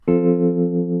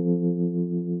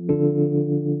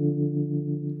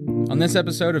this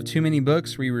episode of Too Many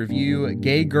Books, we review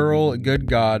Gay Girl, Good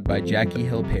God by Jackie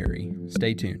Hill Perry.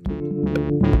 Stay tuned.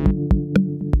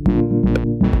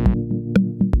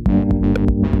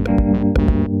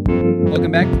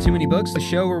 Welcome back to Too Many Books, the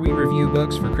show where we review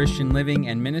books for Christian living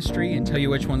and ministry and tell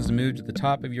you which ones to move to the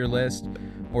top of your list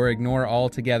or ignore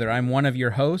altogether. I'm one of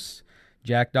your hosts,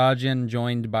 Jack Dodgen,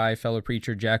 joined by fellow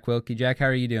preacher Jack Wilkie. Jack, how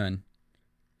are you doing?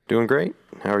 Doing great.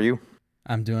 How are you?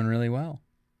 I'm doing really well.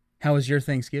 How was your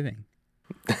Thanksgiving?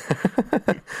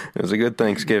 It was a good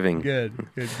Thanksgiving. Good.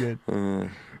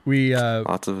 We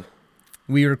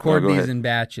record these in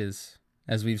batches,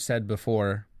 as we've said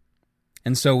before.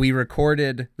 And so we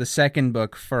recorded the second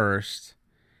book first,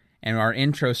 and our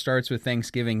intro starts with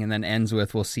Thanksgiving and then ends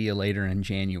with "We'll see you later in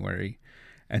January."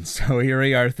 And so here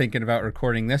we are thinking about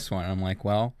recording this one. I'm like,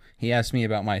 well, he asked me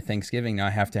about my Thanksgiving, now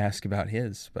I have to ask about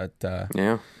his. But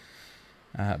yeah.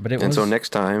 But it was... And so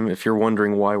next time, if you're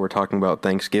wondering why we're talking about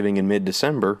Thanksgiving in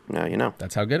mid-December, now you know.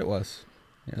 That's how good it was.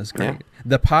 It was great. Yeah.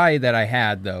 The pie that I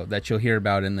had, though, that you'll hear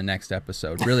about in the next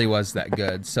episode, really was that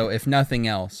good. So if nothing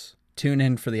else, tune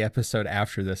in for the episode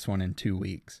after this one in 2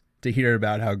 weeks to hear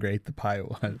about how great the pie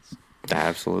was.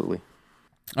 Absolutely.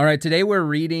 All right, today we're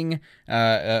reading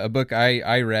a book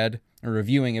I read, or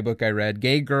reviewing a book I read,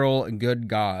 Gay Girl, Good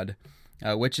God,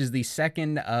 which is the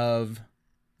second of...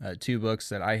 two books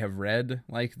that I have read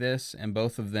like this, and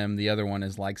both of them, the other one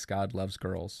is Likes God, Loves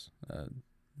Girls.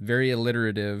 Very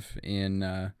alliterative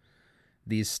in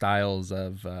these styles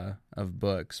of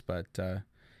books, but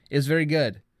is very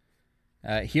good.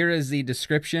 Here is the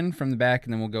description from the back,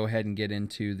 and then we'll go ahead and get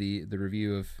into the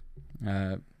review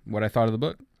of what I thought of the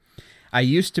book. I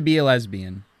used to be a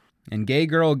lesbian. In Gay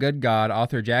Girl, Good God,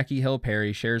 author Jackie Hill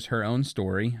Perry shares her own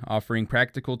story, offering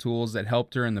practical tools that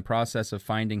helped her in the process of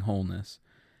finding wholeness.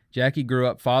 Jackie grew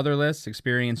up fatherless,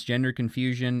 experienced gender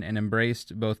confusion, and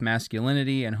embraced both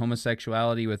masculinity and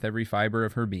homosexuality with every fiber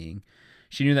of her being.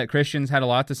 She knew that Christians had a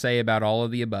lot to say about all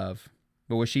of the above.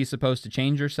 But was she supposed to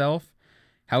change herself?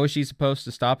 How was she supposed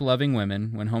to stop loving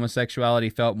women when homosexuality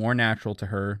felt more natural to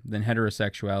her than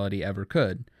heterosexuality ever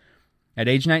could? At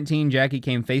age 19, Jackie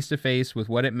came face to face with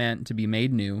what it meant to be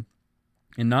made new,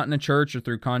 and not in a church or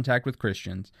through contact with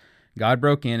Christians. God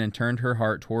broke in and turned her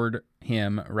heart toward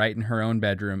him right in her own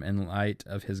bedroom in light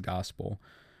of his gospel.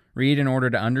 Read in order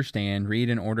to understand, read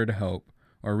in order to hope,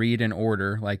 or read in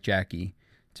order, like Jackie,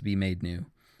 to be made new.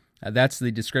 That's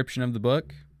the description of the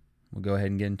book. We'll go ahead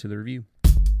and get into the review.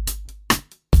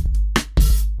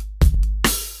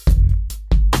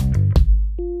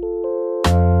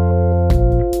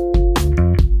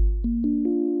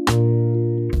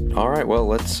 All right, well,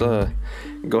 let's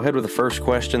go ahead with the first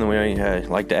question that we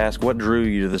like to ask. What drew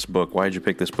you to this book? Why did you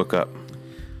pick this book up?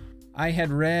 I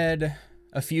had read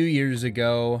a few years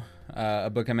ago a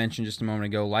book I mentioned just a moment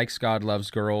ago, Likes God, Loves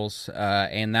Girls,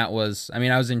 and that was,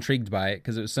 I was intrigued by it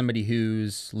because it was somebody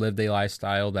who's lived a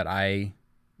lifestyle that I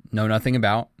know nothing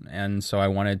about, and so I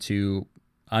wanted to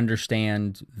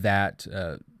understand that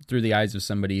through the eyes of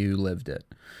somebody who lived it.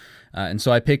 And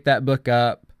so I picked that book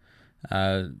up.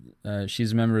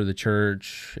 She's a member of the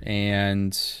church,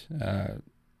 and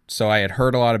so I had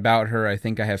heard a lot about her. I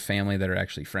think I have family that are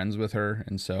actually friends with her,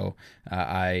 and so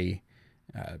I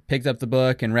picked up the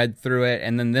book and read through it,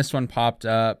 and then this one popped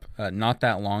up not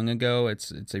that long ago.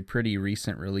 It's a pretty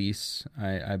recent release,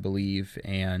 I believe,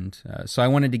 and so I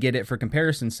wanted to get it for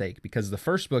comparison's sake, because the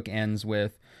first book ends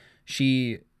with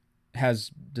she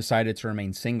has decided to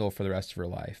remain single for the rest of her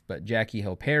life, but Jackie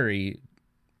Hill Perry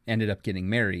ended up getting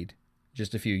married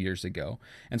just a few years ago.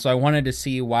 And so I wanted to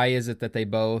see, why is it that they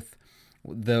both,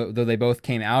 though they both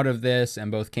came out of this and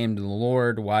both came to the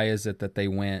Lord, why is it that they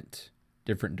went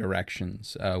different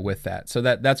directions with that? So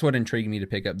that's what intrigued me to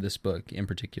pick up this book in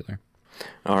particular.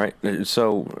 All right,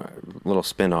 so a little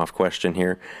spin-off question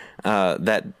here.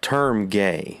 That term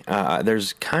gay,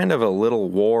 there's kind of a little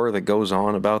war that goes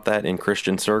on about that in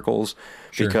Christian circles.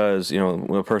 Sure. Because,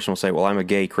 a person will say, well, I'm a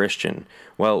gay Christian.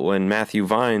 Well, when Matthew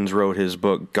Vines wrote his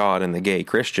book, God and the Gay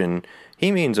Christian,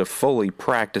 he means a fully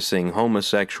practicing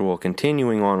homosexual,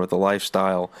 continuing on with the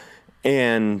lifestyle,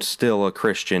 and still a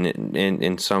Christian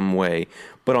in some way.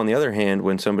 But on the other hand,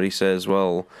 when somebody says,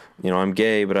 well, I'm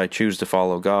gay, but I choose to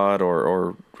follow God,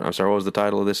 or I'm sorry, what was the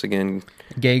title of this again?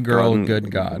 Gay Girl,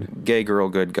 Good God. Gay Girl,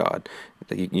 Good God.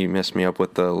 You messed me up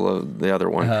with the other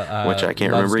one, which I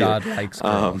can't remember God, either. Likes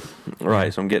Girl.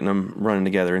 Right, so I'm getting them running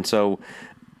together. And so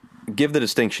give the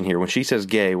distinction here. When she says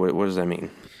gay, what does that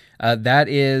mean? That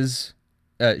is,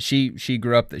 she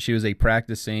grew up that she was a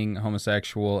practicing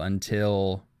homosexual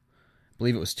until, I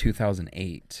believe it was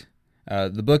 2008.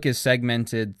 The book is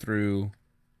segmented through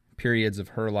periods of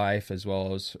her life as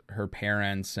well as her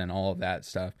parents and all of that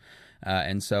stuff.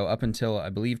 And so up until, I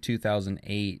believe,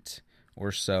 2008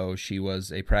 or so, she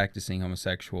was a practicing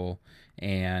homosexual,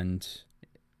 and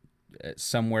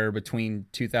somewhere between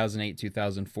 2008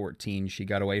 2014 she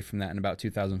got away from that, and about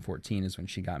 2014 is when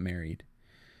she got married.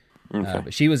 Okay.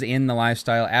 But she was in the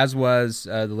lifestyle, as was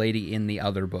the lady in the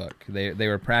other book. They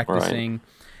were practicing,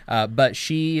 but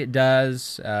she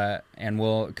does, and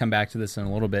we'll come back to this in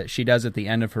a little bit, she does at the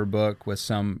end of her book, with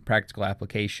some practical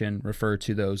application, refer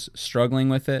to those struggling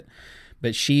with it.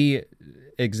 But she,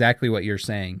 exactly what you're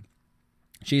saying,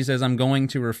 she says, I'm going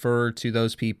to refer to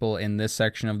those people in this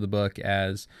section of the book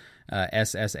as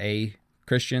SSA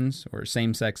Christians, or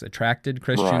same-sex attracted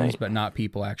Christians, Right. but not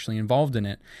people actually involved in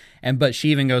it. But she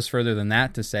even goes further than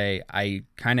that to say, I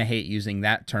kind of hate using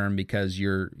that term because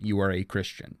you are a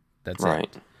Christian. That's Right.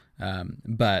 it.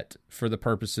 But for the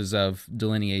purposes of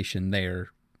delineation there,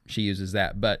 she uses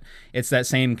that. But it's that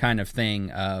same kind of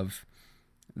thing of,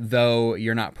 though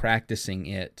you're not practicing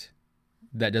it,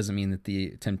 that doesn't mean that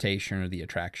the temptation or the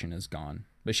attraction is gone.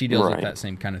 But she deals with Right. that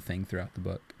same kind of thing throughout the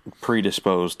book.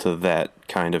 Predisposed to that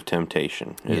kind of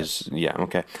temptation is, yeah,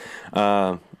 okay.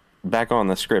 Back on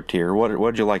the script here, what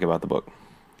did you like about the book?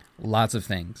 Lots of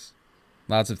things.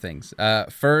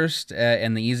 First,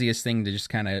 and the easiest thing to just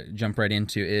kind of jump right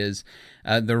into is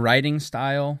the writing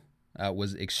style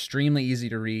was extremely easy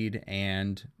to read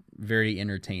and very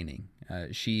entertaining.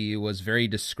 She was very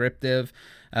descriptive.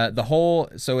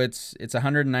 So it's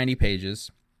 190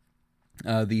 pages.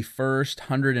 The first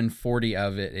 140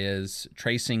 of it is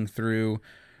tracing through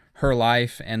her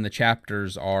life, and the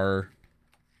chapters are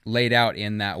laid out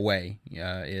in that way.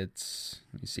 Let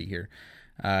me see here.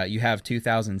 You have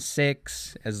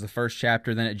 2006 as the first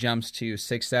chapter, then it jumps to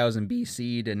 6000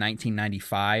 BC to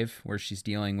 1995, where she's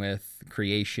dealing with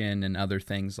creation and other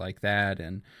things like that,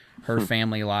 and her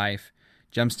family life.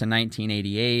 Jumps to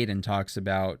 1988 and talks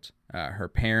about her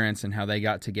parents and how they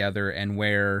got together, and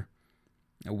where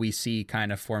we see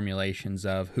kind of formulations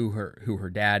of who her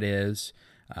dad is,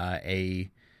 a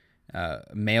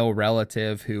male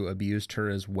relative who abused her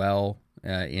as well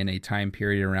in a time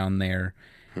period around there.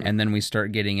 And then we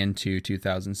start getting into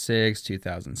 2006,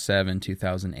 2007,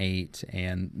 2008,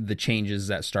 and the changes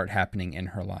that start happening in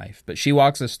her life. But she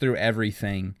walks us through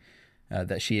everything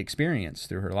that she experienced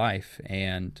through her life,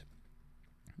 and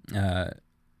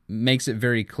makes it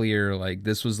very clear, like,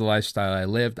 this was the lifestyle I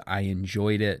lived. I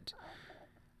enjoyed it,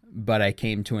 but I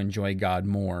came to enjoy God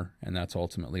more, and that's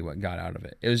ultimately what got out of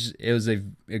it. It was a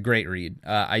great read.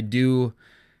 I do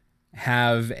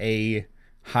have a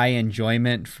high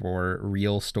enjoyment for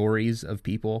real stories of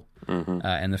people,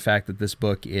 and the fact that this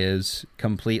book is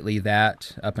completely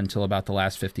that up until about the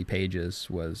last 50 pages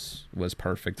was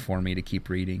perfect for me to keep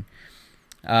reading.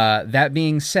 That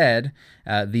being said,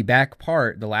 the back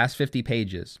part, the last 50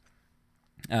 pages,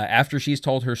 after she's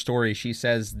told her story, she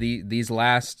says these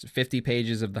last 50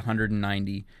 pages of the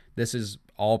 190, this is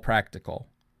all practical.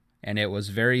 And it was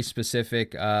very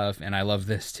specific of, and I love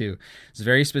this too, it's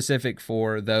very specific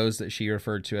for those that she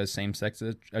referred to as same-sex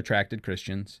attracted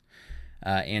Christians,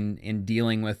 in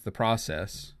dealing with the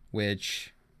process,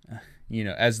 which,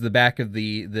 as the back of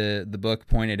the book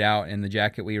pointed out in the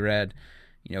jacket we read,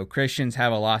 Christians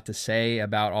have a lot to say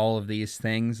about all of these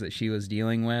things that she was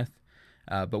dealing with,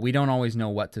 but we don't always know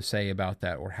what to say about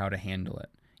that or how to handle it.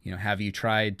 Have you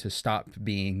tried to stop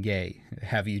being gay?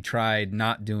 Have you tried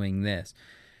not doing this?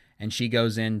 And she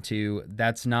goes into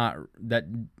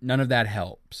none of that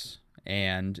helps,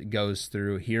 and goes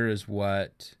through, here is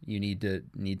what you need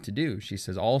to do. She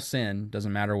says all sin,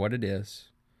 doesn't matter what it is,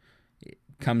 it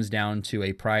comes down to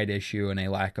a pride issue and a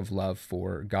lack of love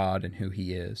for God and who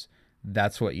He is.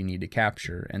 That's what you need to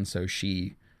capture. And so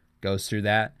she goes through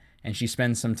that, and she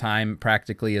spends some time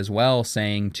practically as well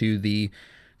saying to the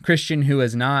Christian who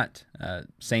is not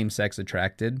same-sex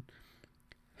attracted,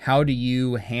 how do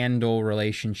you handle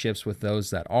relationships with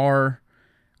those that are,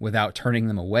 without turning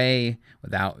them away,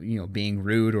 without being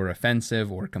rude or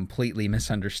offensive or completely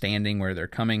misunderstanding where they're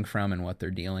coming from and what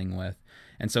they're dealing with.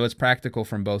 And so it's practical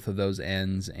from both of those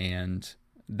ends, and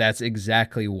that's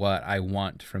exactly what I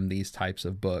want from these types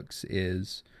of books,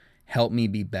 is help me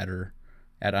be better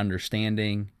at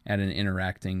understanding and in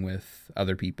interacting with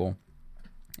other people.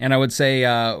 And I would say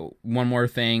one more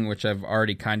thing, which I've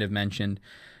already kind of mentioned,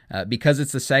 because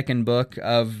it's the second book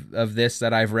of this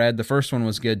that I've read. The first one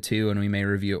was good too, and we may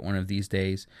review it one of these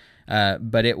days.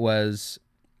 But it was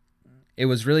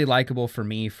really likable for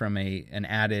me from an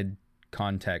added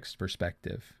context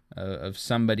perspective of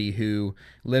somebody who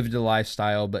lived a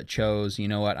lifestyle but chose,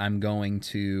 I'm going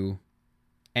to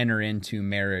enter into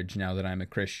marriage now that I'm a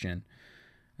Christian.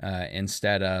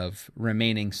 instead of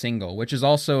remaining single, which is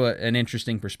also an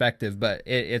interesting perspective, but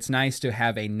it's nice to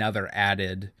have another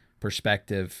added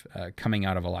perspective coming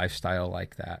out of a lifestyle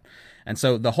like that. And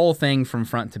so the whole thing from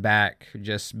front to back,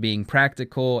 just being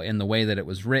practical in the way that it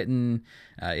was written,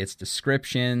 its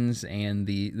descriptions, and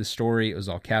the story, it was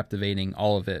all captivating.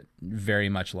 All of it very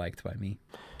much liked by me.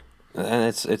 And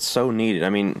it's so needed. I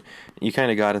mean, you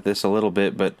kind of got at this a little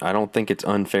bit, but I don't think it's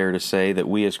unfair to say that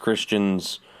we as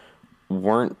Christians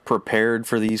weren't prepared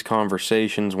for these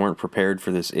conversations, weren't prepared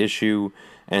for this issue,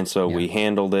 and so we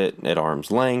handled it at arm's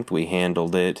length. We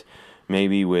handled it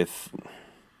maybe with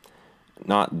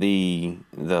not the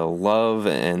love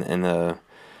and the,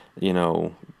 you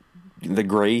know, the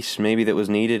grace maybe that was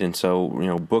needed. And so, you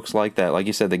know, books like that, like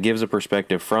you said, that gives a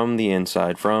perspective from the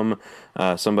inside, from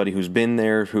somebody who's been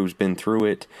there, who's been through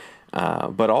it,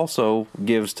 but also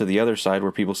gives to the other side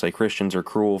where people say Christians are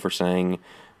cruel for saying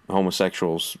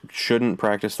homosexuals shouldn't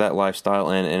practice that lifestyle,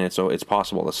 and it's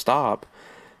possible to stop.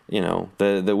 You know,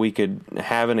 that we could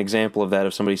have an example of that,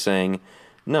 of somebody saying,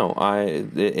 no,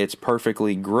 it's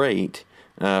perfectly great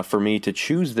for me to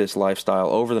choose this lifestyle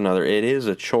over another. It is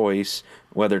a choice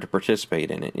whether to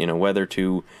participate in it, you know,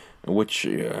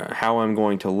 how I'm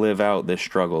going to live out this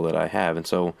struggle that I have. And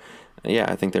so, yeah,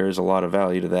 I think there is a lot of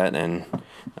value to that, and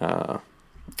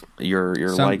your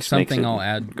likes something makes it. I'll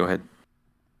add. Go ahead.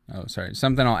 Oh, sorry.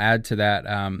 Something I'll add to that.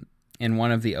 In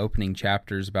one of the opening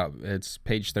chapters, it's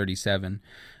page 37,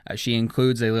 she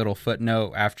includes a little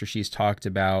footnote after she's talked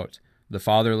about the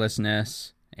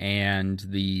fatherlessness and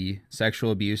the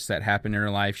sexual abuse that happened in her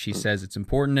life. She says, it's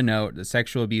important to note that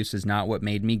sexual abuse is not what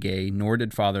made me gay, nor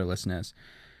did fatherlessness.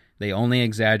 They only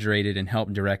exaggerated and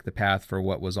helped direct the path for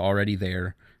what was already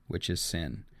there, which is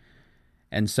sin.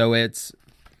 And so it's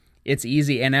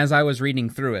easy. And as I was reading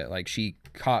through it, like, she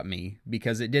caught me,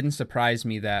 because it didn't surprise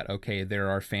me that, okay, there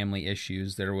are family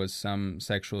issues. There was some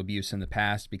sexual abuse in the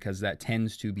past, because that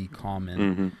tends to be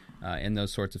common in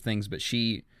those sorts of things. But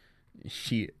she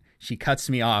cuts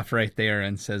me off right there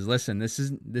and says, listen,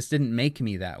 this didn't make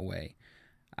me that way.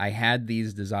 I had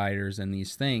these desires and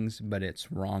these things, but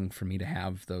it's wrong for me to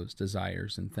have those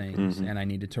desires and things, and I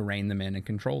needed to rein them in and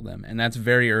control them. And that's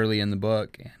very early in the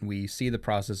book, and we see the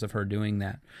process of her doing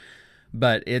that.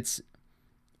 But it's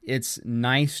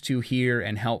nice to hear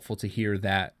and helpful to hear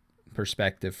that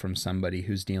perspective from somebody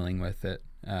who's dealing with it,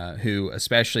 who,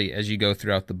 especially as you go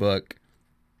throughout the book,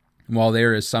 while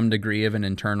there is some degree of an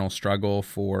internal struggle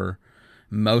for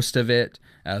most of it,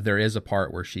 there is a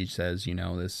part where she says, you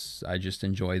know, I just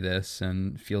enjoy this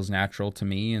and feels natural to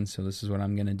me, and so this is what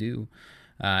I'm going to do.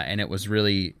 And it was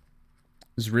really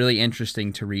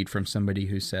interesting to read from somebody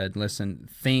who said, listen,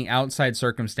 outside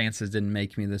circumstances didn't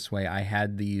make me this way. I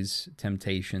had these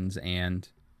temptations, and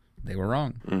they were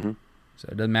wrong. Mm-hmm. So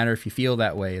it doesn't matter if you feel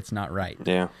that way. It's not right.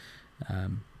 Yeah.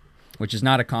 Which is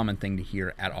not a common thing to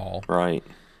hear at all. Right.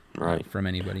 From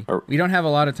anybody. We don't have a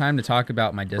lot of time to talk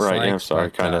about my dislikes. Right, yeah, I'm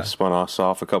sorry, kind of spun us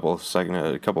off a couple of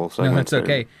segments. No, that's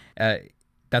okay.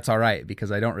 That's all right,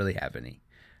 because I don't really have any.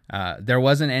 There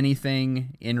wasn't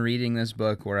anything in reading this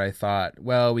book where I thought,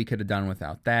 well, we could have done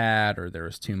without that, or there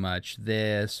was too much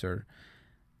this, or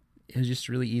it was just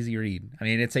really easy read. I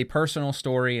mean, it's a personal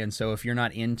story, and so if you're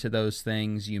not into those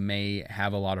things, you may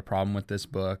have a lot of problem with this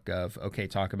book of, okay,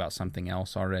 talk about something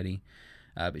else already.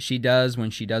 But when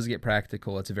she does get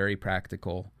practical, it's very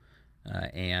practical,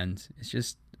 and it's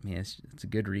just, I mean, it's a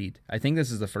good read. I think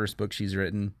this is the first book she's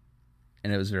written,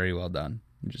 and it was very well done.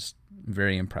 I'm just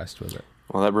very impressed with it.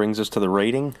 Well, that brings us to the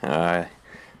rating. I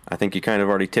think you kind of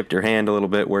already tipped your hand a little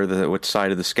bit which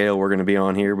side of the scale we're going to be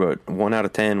on here, but 1 out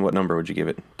of 10, what number would you give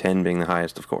it? 10 being the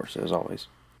highest, of course, as always.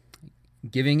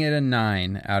 Giving it a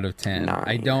 9 out of 10.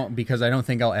 9. Because I don't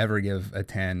think I'll ever give a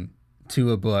 10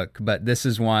 to a book, but this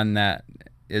is one that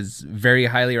is very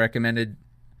highly recommended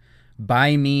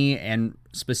by me, and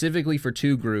specifically for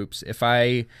two groups. If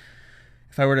I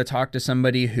were to talk to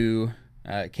somebody who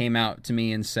came out to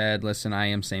me and said, listen, I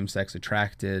am same-sex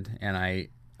attracted, and I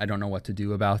don't know what to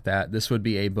do about that, this would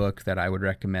be a book that I would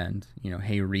recommend. You know,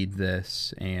 hey, read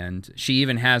this. And she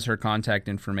even has her contact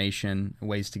information,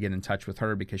 ways to get in touch with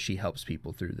her, because she helps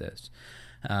people through this.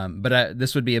 But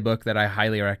this would be a book that I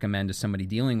highly recommend to somebody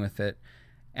dealing with it.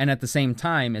 And at the same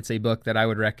time, it's a book that I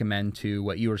would recommend to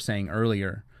what you were saying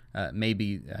earlier.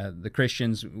 Maybe the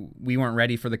Christians, we weren't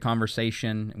ready for the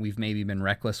conversation. We've maybe been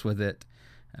reckless with it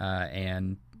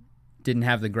and didn't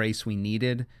have the grace we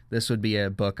needed. This would be a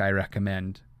book I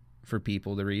recommend for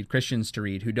people to read, Christians to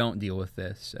read who don't deal with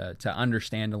this, to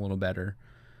understand a little better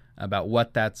about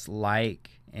what that's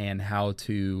like and how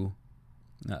to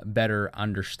better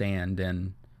understand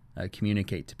and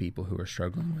communicate to people who are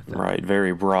struggling with it. Right,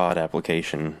 very broad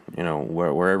application,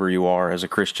 wherever you are as a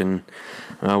Christian,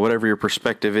 whatever your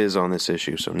perspective is on this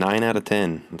issue. So 9 out of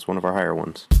 10, it's one of our higher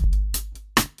ones.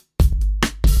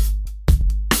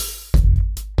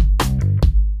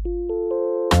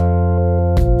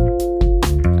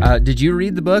 Did you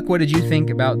read the book? What did you think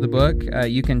about the book?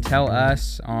 You can tell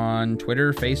us on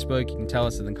Twitter, Facebook. You can tell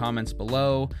us in the comments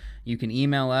below. You can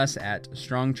email us at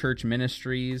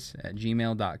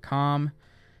strongchurchministries@gmail.com.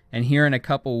 And here in a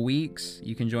couple weeks,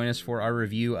 you can join us for our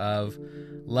review of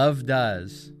Love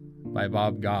Does by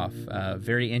Bob Goff.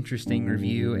 Very interesting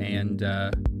review, and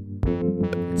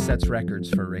it sets records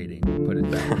for rating. We'll put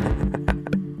it that way.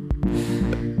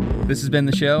 This has been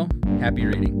the show. Happy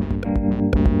reading.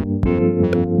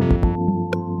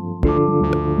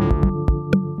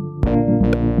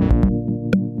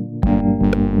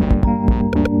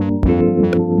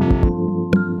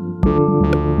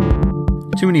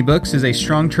 Too Many Books is a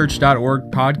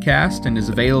strongchurch.org podcast and is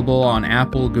available on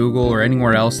Apple, Google, or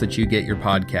anywhere else that you get your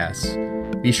podcasts.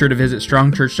 Be sure to visit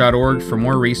strongchurch.org for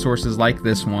more resources like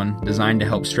this one designed to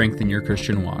help strengthen your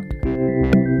Christian walk.